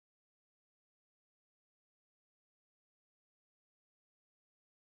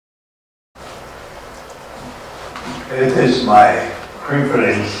It is my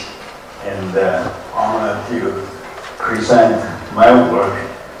privilege and honor to present my work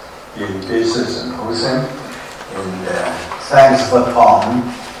in this symposium. And thanks for Tom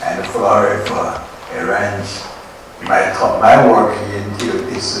and Flora for arranging my work into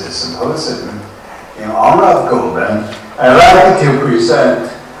this symposium. In honor of Golden, I'd like to present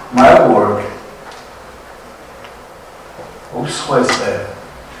my work. Oops, what's that?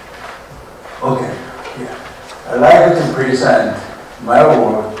 Okay, yeah. I'd like to present my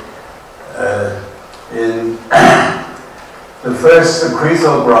work in the first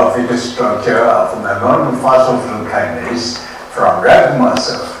crystallographic structure of Mammalian Phosphofructokinase from rat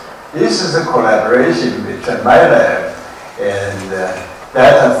muscle. This is a collaboration between my lab and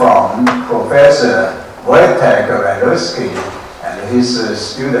data from Professor Wojtek Radowski and his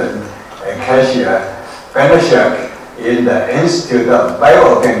student Kasia Benishak in the Institute of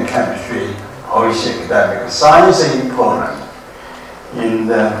Biochemistry, Polish Academic Science in Poland.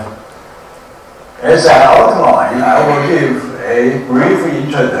 As I outline, I will give a brief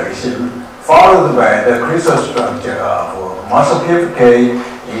introduction, followed by the crystal structure of muscle PFK,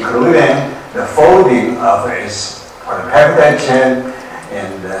 including the folding of its polypeptide chain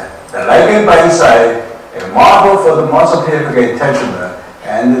and the ligand bind site, a model for the muscle PFK tetramer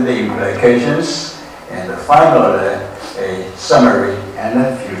and the implications, and finally a summary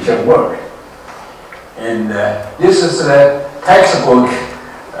and future work. And this is the textbook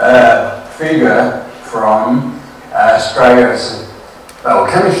figure from Stryger's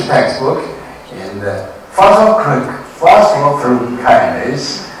biochemistry textbook. And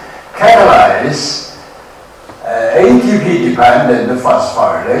phosphofructokinase catalyze ATP-dependent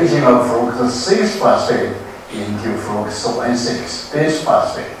phosphorylation of fructose-6-phosphate into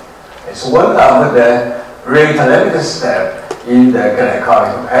fructose-1,6-bisphosphate. It's one of the rate-limited steps in the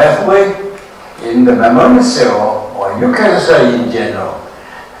glycolytic pathway in the mammalian cell or eukaryotic cell in general.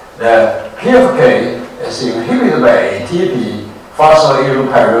 The PFK is inhibited by ATP, phosphoryl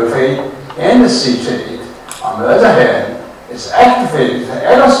and citrate. On the other hand, it's activated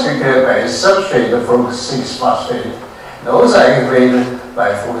allosterically by substrate fructose-6-phosphate, and also activated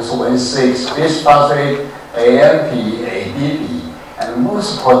by fructose-1,6-bisphosphate, AMP, ADP. And the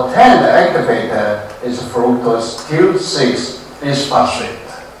most potent activator is fructose-2,6-bisphosphate.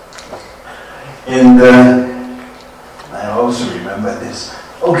 And I also remember this.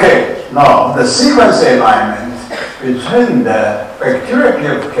 Okay, now the sequence alignment between the bacterial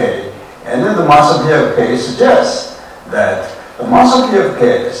PFK and the muscle PFK suggests that the muscle PFK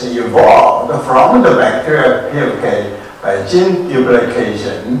is evolved from the bacterial PFK by gene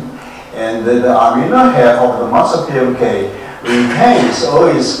duplication, and the amino half of the muscle PFK retains all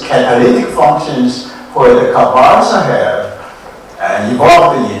its catalytic functions for the carboxyl half and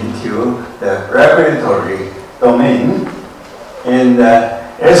evolved into the regulatory domain. And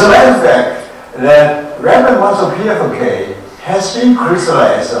as a matter of fact, the rapid muscle PFK has been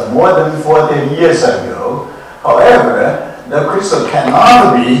crystallized more than 40 years ago. However, the crystal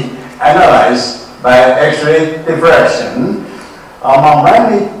cannot be analyzed by X-ray diffraction. Among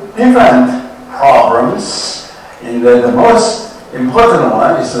many different problems, the most important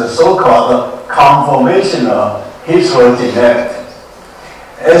one is the so-called conformational heterogeneity.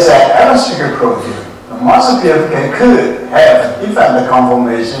 As an allosteric protein, the muscle PFK could have different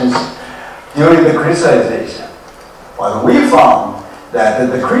conformations during the crystallization. But we found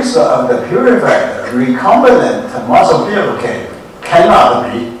that the crystal of the purified recombinant muscle PFK cannot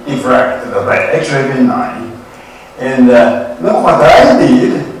be diffracted by X-ray benign. And what I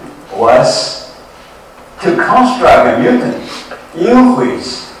did was to construct a mutant in which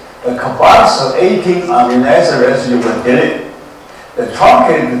the carboxyl 18 amino acid residue was deleted. The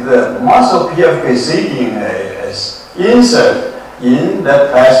truncated the muscle PFK cDNA is inserted in the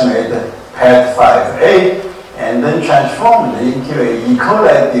plasmid PAD5A and then transformed into a E.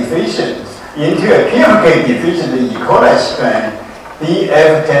 coli deficient, into a PFK deficient E. coli strain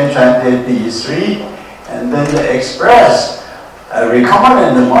DF1020D3, and then express a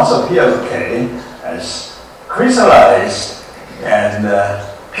recombinant muscle PFK as crystallized and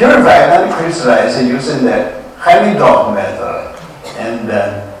purified and crystallized using the Hamilton method. And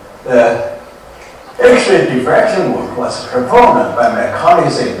the X-ray diffraction work was performed by my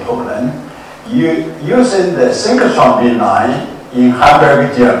colleagues in Poland using the synchrotron benign in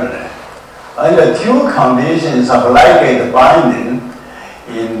Hamburg, Germany. Under two conditions of ligand binding,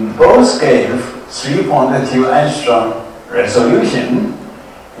 in both gave 3.2 angstrom resolution,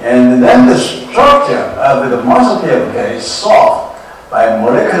 and then the structure of the muscle PFK is solved by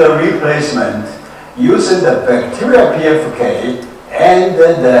molecular replacement using the bacterial PFK and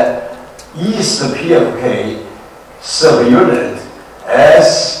the yeast PFK subunit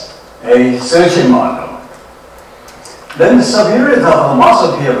as a searching model. Then the subunit of the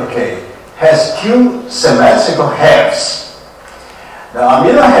muscle PFK has two symmetrical halves, the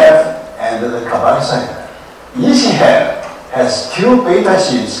amino half and the carboxyl half. Each half has two beta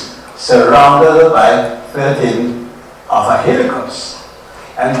sheets surrounded by 13 alpha helicals.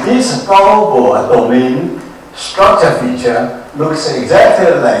 And this bubble domain structure feature looks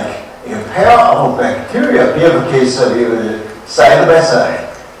exactly like a pair of bacteria PFK subunit side by side.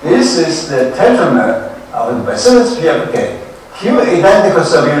 This is the tetramer of the bacillus PFK. Two identical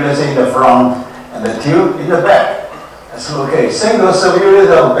subunits in the front and the two in the back. Let's look at a single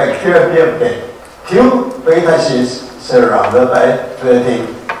subunit of bacteria PFK. Two beta sheets surrounded by 13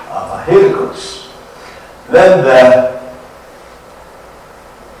 alpha helicals. Then the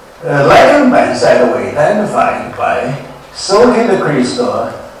ligand band site we identified by soaking the crystal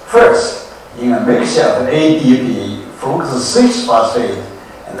first in a mixture of ADP, fructose-6-phosphate,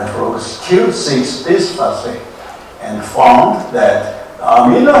 and the fructose-2,6-bisphosphate, and found that the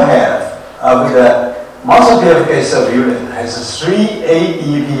amino half of the muscle PFK subunit has 3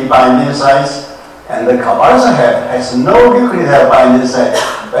 ADP binding sites, and the carboxyl half has no nucleotide binding site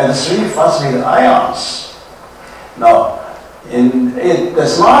but 3 phosphate ions. Now, it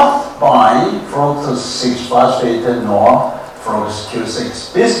does not bind fructose-6-phosphate nor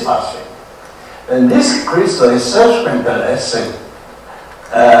fructose-2,6-bisphosphate. And this crystal is subsequently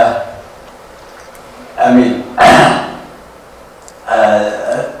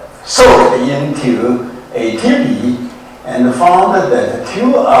soaked into ATP and found that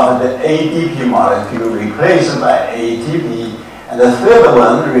 2 of the ADP molecule replaced by ATP, and the third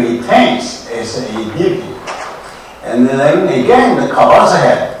one retains as ADP. And then again, the carboxyl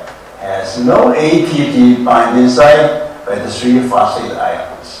half has no ATP binding site but 3 phosphate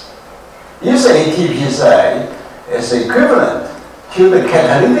ions. This ATP site is equivalent to the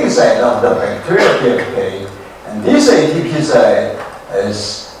catalytic site of the bacterial PFK, and this ATP site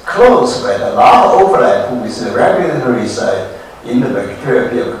is close but a lot of overlap with the regulatory site in the bacterial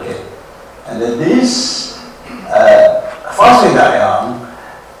PFK. And this phosphate ion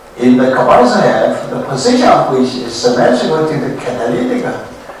in the carboxyl half, the position of which is symmetrical to the catalytic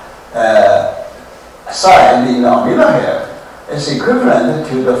side in the amino half, is equivalent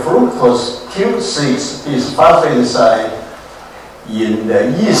to the fructose-2,6-bisphosphate side in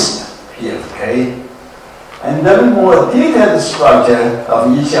the yeast PFK. And then more detailed structure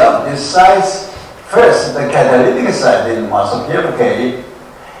of each of these sites. First, the catalytic site in muscle PFK,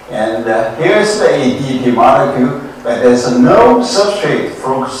 and here's the ADP molecule, but there's no substrate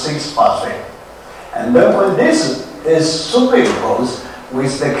fructose-6-phosphate. And then when this is superimposed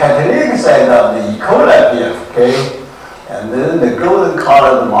with the catalytic site of the E. coli PFK, and then the golden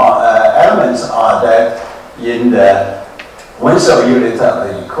colored elements are that in the one subunit of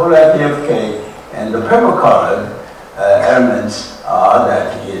the E. coli PFK, and the purple colored elements are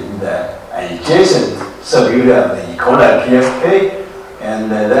that in the adjacent subunit of the E. coli PFK,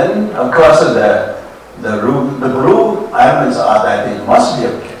 and then of course the blue elements are that in muscle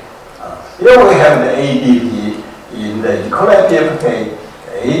PFK. Here we have the ADP in the E. coli PFK,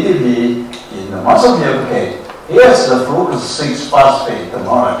 ADP in the muscle PFK. Here's the fructose-6-phosphate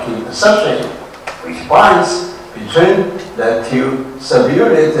molecule, the substrate, which binds between the two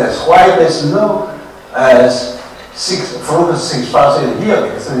subunits. That's why there's no fructose-6-phosphate here,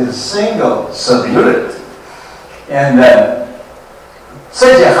 because it is a single subunit. And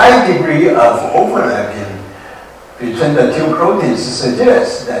such a high degree of overlapping between the two proteins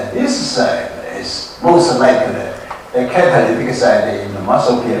suggests that this site is most likely the catalytic site in the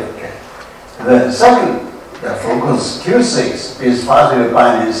muscle PFK. The second, the fructose-2,6-bisphosphate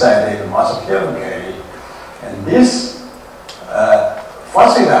binding site in the muscle PFK. And this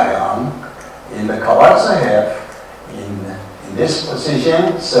phosphate ion in the carboxyl half in this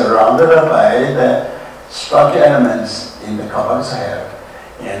position, surrounded by the structure elements in the carboxyl half.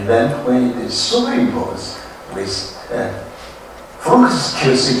 And then when it is superimposed with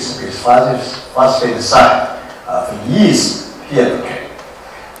fructose-2,6-bisphosphate site of yeast PFK,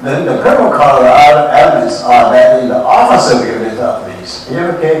 then the purple colored elements are that in the alpha subunit of the yeast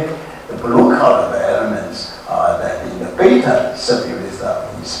PFK. The blue colored elements are that in the beta subunit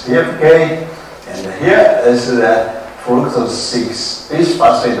of yeast PFK. And here is the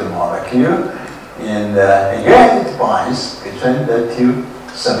fructose-6-bisphosphate molecule. And again, it binds between the two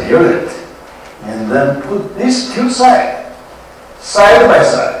subunits. And then put these two side by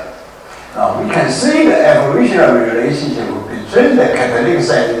side. Now we can see the evolutionary relationship between the catalytic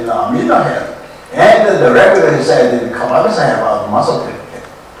site in the amino half and the regulatory site in the carboxyl half of the muscle PFK.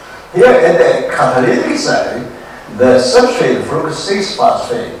 Here at the catalytic site, the substrate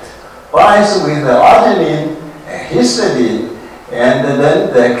fructose-6-phosphate binds with the arginine and histidine, and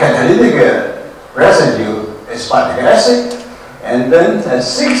then the catalytic residue aspartic acid, and then the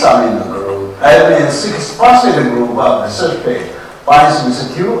 6-amino group, 6-phosphate group of the substrate binds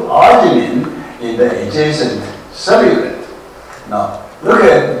with 2 arginine in the adjacent subunit. Now, look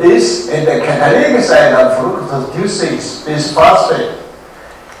at this at the catalytic side of fructose-2,6-bisphosphate.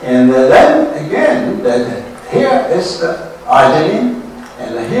 And then again, that here is the arginine,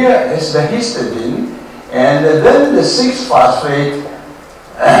 and here is the histidine, and then the 6-phosphate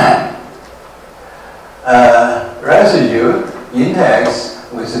residue interacts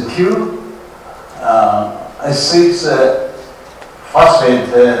with the 2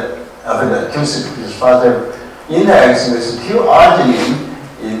 6-phosphate of the 2,6-bisphosphate interacts with 2 arginine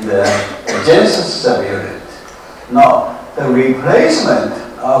in the adjacent subunit. Now, the replacement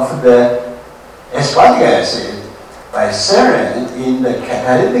of the aspartic acid by serine in the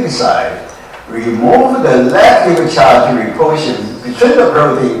catalytic side remove the lactic charge repulsion between the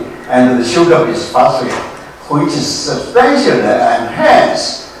protein and the sugar bisphosphate, which substantially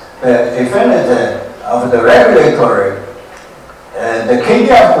enhance the affinity of the regulatory, the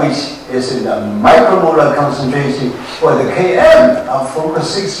Kd of which is in the micromolar concentration, for the Km of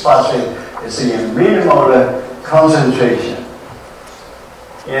fructose-6-phosphate is in millimolar concentration.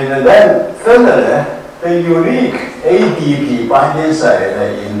 And then thirdly, the unique ADP binding site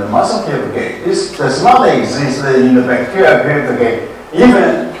in the muscle PFK. This does not exist in the bacterial PFK,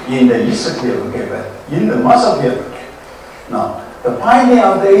 even in the yeast PFK, but in the muscle PFK. Now, the binding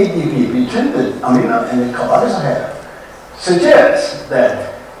of the ADP between the amino and the carboxyl half suggests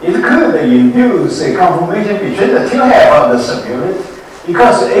that it could induce a conformation between the 2 halves of the subunit,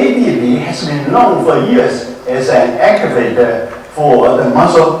 because ADP has been known for years as an activator for the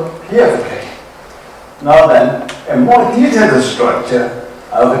muscle PFK. Now then, a more detailed structure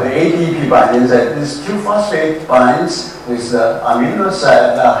of the ADP binding that these 2-phosphate binds with the amino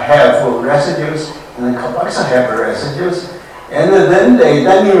half residues and the carboxyl half residues, and then the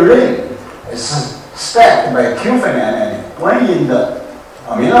adenine ring is stacked by 2 phenylalanine, one in the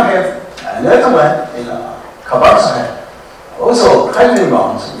amino half, another one in the carboxyl half. Also, hydrogen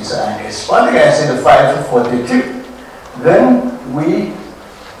bonds with an aspartic acid 542. Then we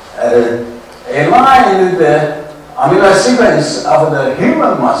align the amino sequence of the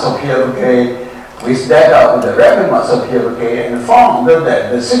human muscle PFK with that of the rabbit muscle PFK, and found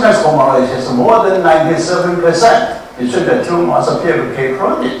that the sequence homology is more than 97% between the 2 muscle PFK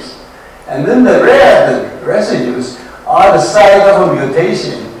proteins. And then the red residues are the site of a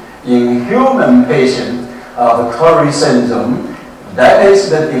mutation in human patient of Tourette syndrome, that is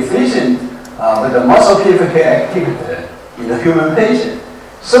the deficient of the muscle PFK activity in the human patient.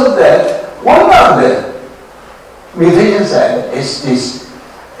 So that one of the mutation site is this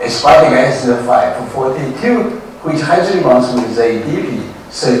aspartic acid 542, which hydrogen bonds with ADP,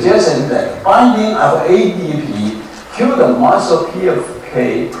 suggesting that binding of ADP to the muscle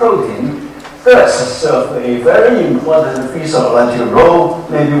PFK protein does serve a very important physiological role.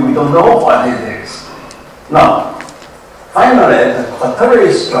 Maybe we don't know what it is. Now, finally, the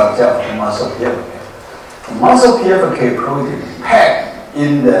quaternary structure of the muscle PFK. The muscle PFK protein packed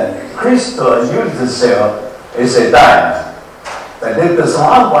in the crystal unit cell is a dimer, but it does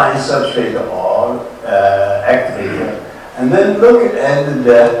not bind substrate or activator. And then look at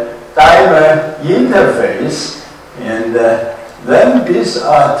the dimer interface, and then these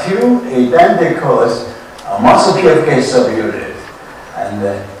are 2 identical muscle PFK subunits. And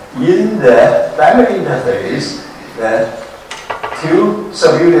in the dimer interface, the 2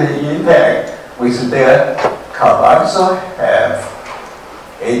 subunits interact with their carboxyl have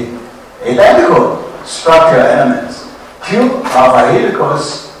identical structural elements. 2 alpha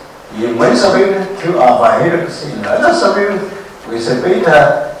helicals in one subunit, 2 alpha helicals in another subunit, with a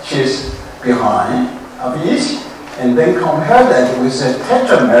beta sheets behind of each, and then compare that with the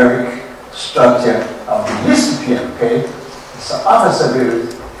tetrameric structure of the yeast PFK. It's alpha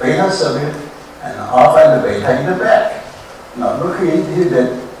subunit, beta subunit, and alpha and beta in the back. Now look into the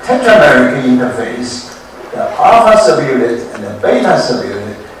tetrameric interface. The alpha subunit and the beta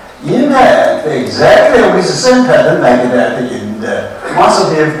subunit interact exactly with the same pattern like that in the muscle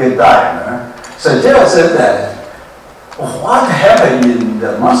PFK dimer, suggests that what happened in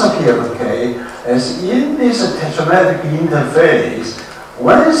the muscle PFK is in this tetrameric interface,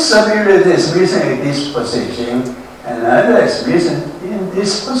 one subunit is missing in this position, and another is missing in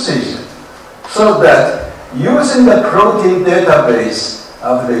this position. So that using the protein database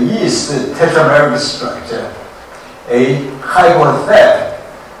of the yeast tetrameric structure, a hypothetic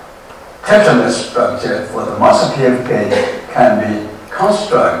tetramer structure for the muscle PFK can be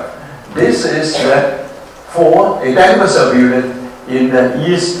constructed. This is the 4 identical subunit in the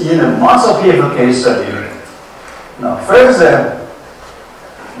muscle PFK subunit. Now, further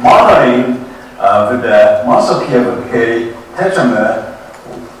modeling of the muscle PFK tetramer,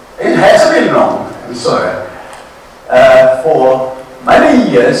 it has been known, for many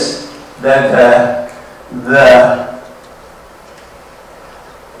years that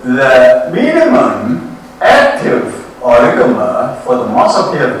the minimum active oligomer for the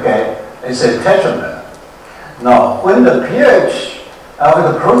muscle PFK is a tetramer. Now, when the pH of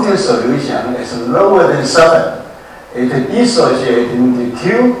the protein solution is lower than 7, it dissociates into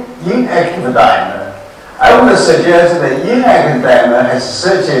 2 inactive dimer. I would suggest the inactive dimer has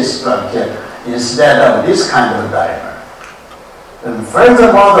such a structure instead of this kind of dimer. And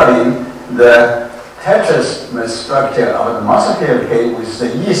further modeling the tetramer structure of the muscle PFK with the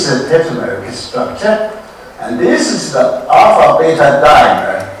yeast tetrameric structure, and this is the alpha-beta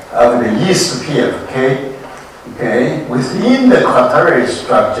dimer of the yeast PFK, okay, within the quaternary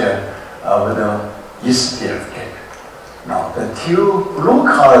structure of the yeast PFK. Now, the 2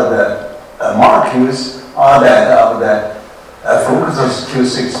 blue-colored molecules are that of the fructose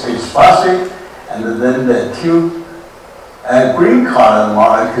 2,6-bisphosphate, and then the 2 green-colored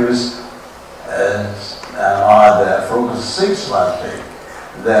molecules are the fructose 6-phosphate.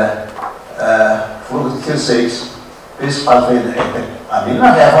 The fructose 2,6-bisphosphate amino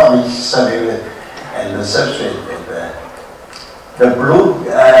have of each subunit, and the substrate with the blue,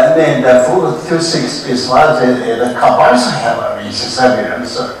 then the fructose 2,6-bisphosphate and the carbonyl have of each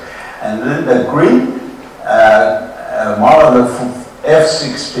subunit. And then the green model of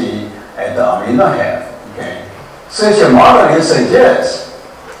F6P at the amino have. Okay. Such a modeling suggests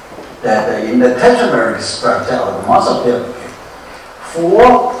that in the tetrameric structure of the muscle PFK,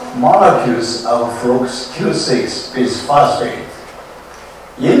 4 molecules of fructose 2,6-bisphosphate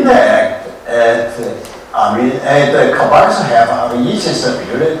interact at the carbonyl half of each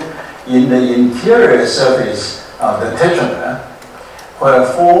subunit in the interior surface of the tetramer, where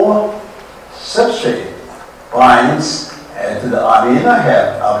 4 substrate binds at the amino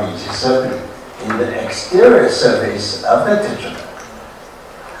half of each subunit in the exterior surface of the tetramer.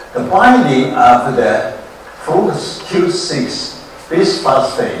 The binding of the fructose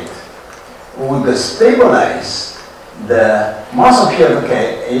 2,6-bisphosphate would stabilize the muscle PFK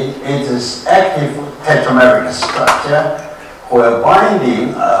in its active tetrameric structure, where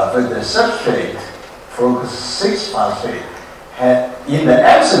binding of the substrate fructose 6-phosphate in the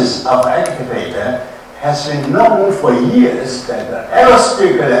absence of activator has been known for years that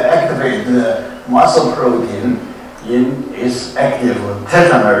allosteric activate the muscle protein in its active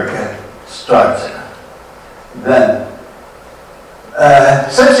tetrameric structure. Then,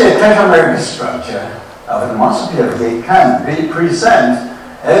 such a tetrameric structure of the muscle PFK can be presented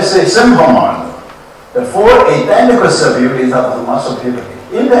as a simple model. The 4 identical subunits of the muscle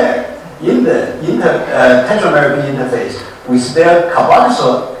PFK in the tetrameric interface with their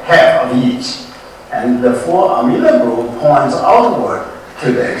carbonyl half of each, and the 4 amino group points outward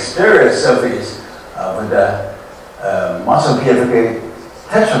to the exterior surface of the muscle PFK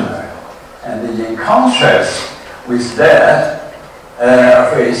tetramer. And in contrast with that,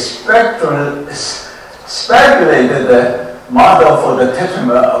 a speculated model for the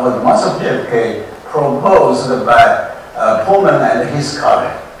tetramer of the muscle PFK proposed by Pullman and his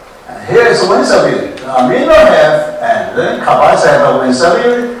colleague. And here is one subunit. The amino half and then carbonyl half of one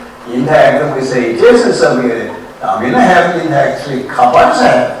subunit interact with the adjacent subunit. The amino half interacts with carbonyl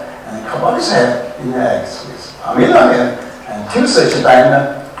half, and carbonyl half interacts with amino half, and 2 such dimer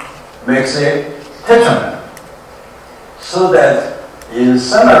makes a tetramer. So that, in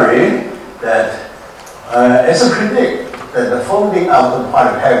summary, that as a predict that the folding of the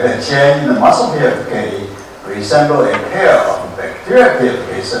polypeptide chain in the muscle PFK resemble a pair of bacterial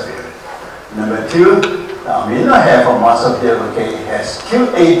PFK subunits. Number 2, the amino half of muscle PFK has 2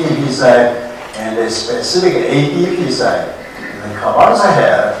 ATP sites and a specific ADP site. And the carbonyl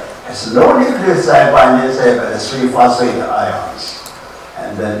half has no nucleoside binding site but 3 phosphate ions.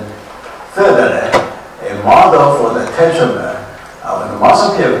 And then, thirdly, a model for the tetramer of the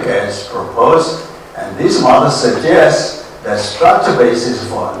muscle PFK is proposed, and this model suggests the structure basis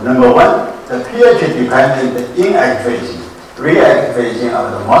for number 1, the pH-dependent inactivation, reactivation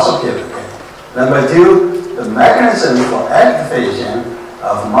of the muscle PFK. Number 2, the mechanism for activation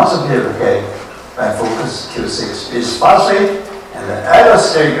of muscle PFK by fructose 2,6-bisphosphate and the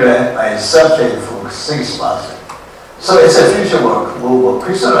allosterically by substrate fructose 6-phosphate. So it's a future work we will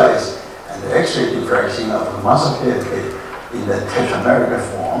crystallize and X-ray diffraction of the muscle PFK in the tetrameric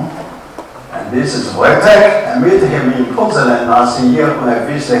form. And this is Wojtek. I met him in Poznań last year when I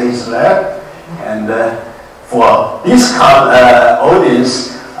visited his lab. And for this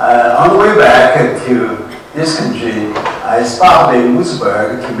audience, on the way back to this country, I stopped in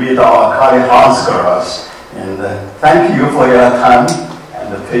Würzburg to meet our colleague Hans Gross. And thank you for your time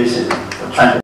and patience for trying to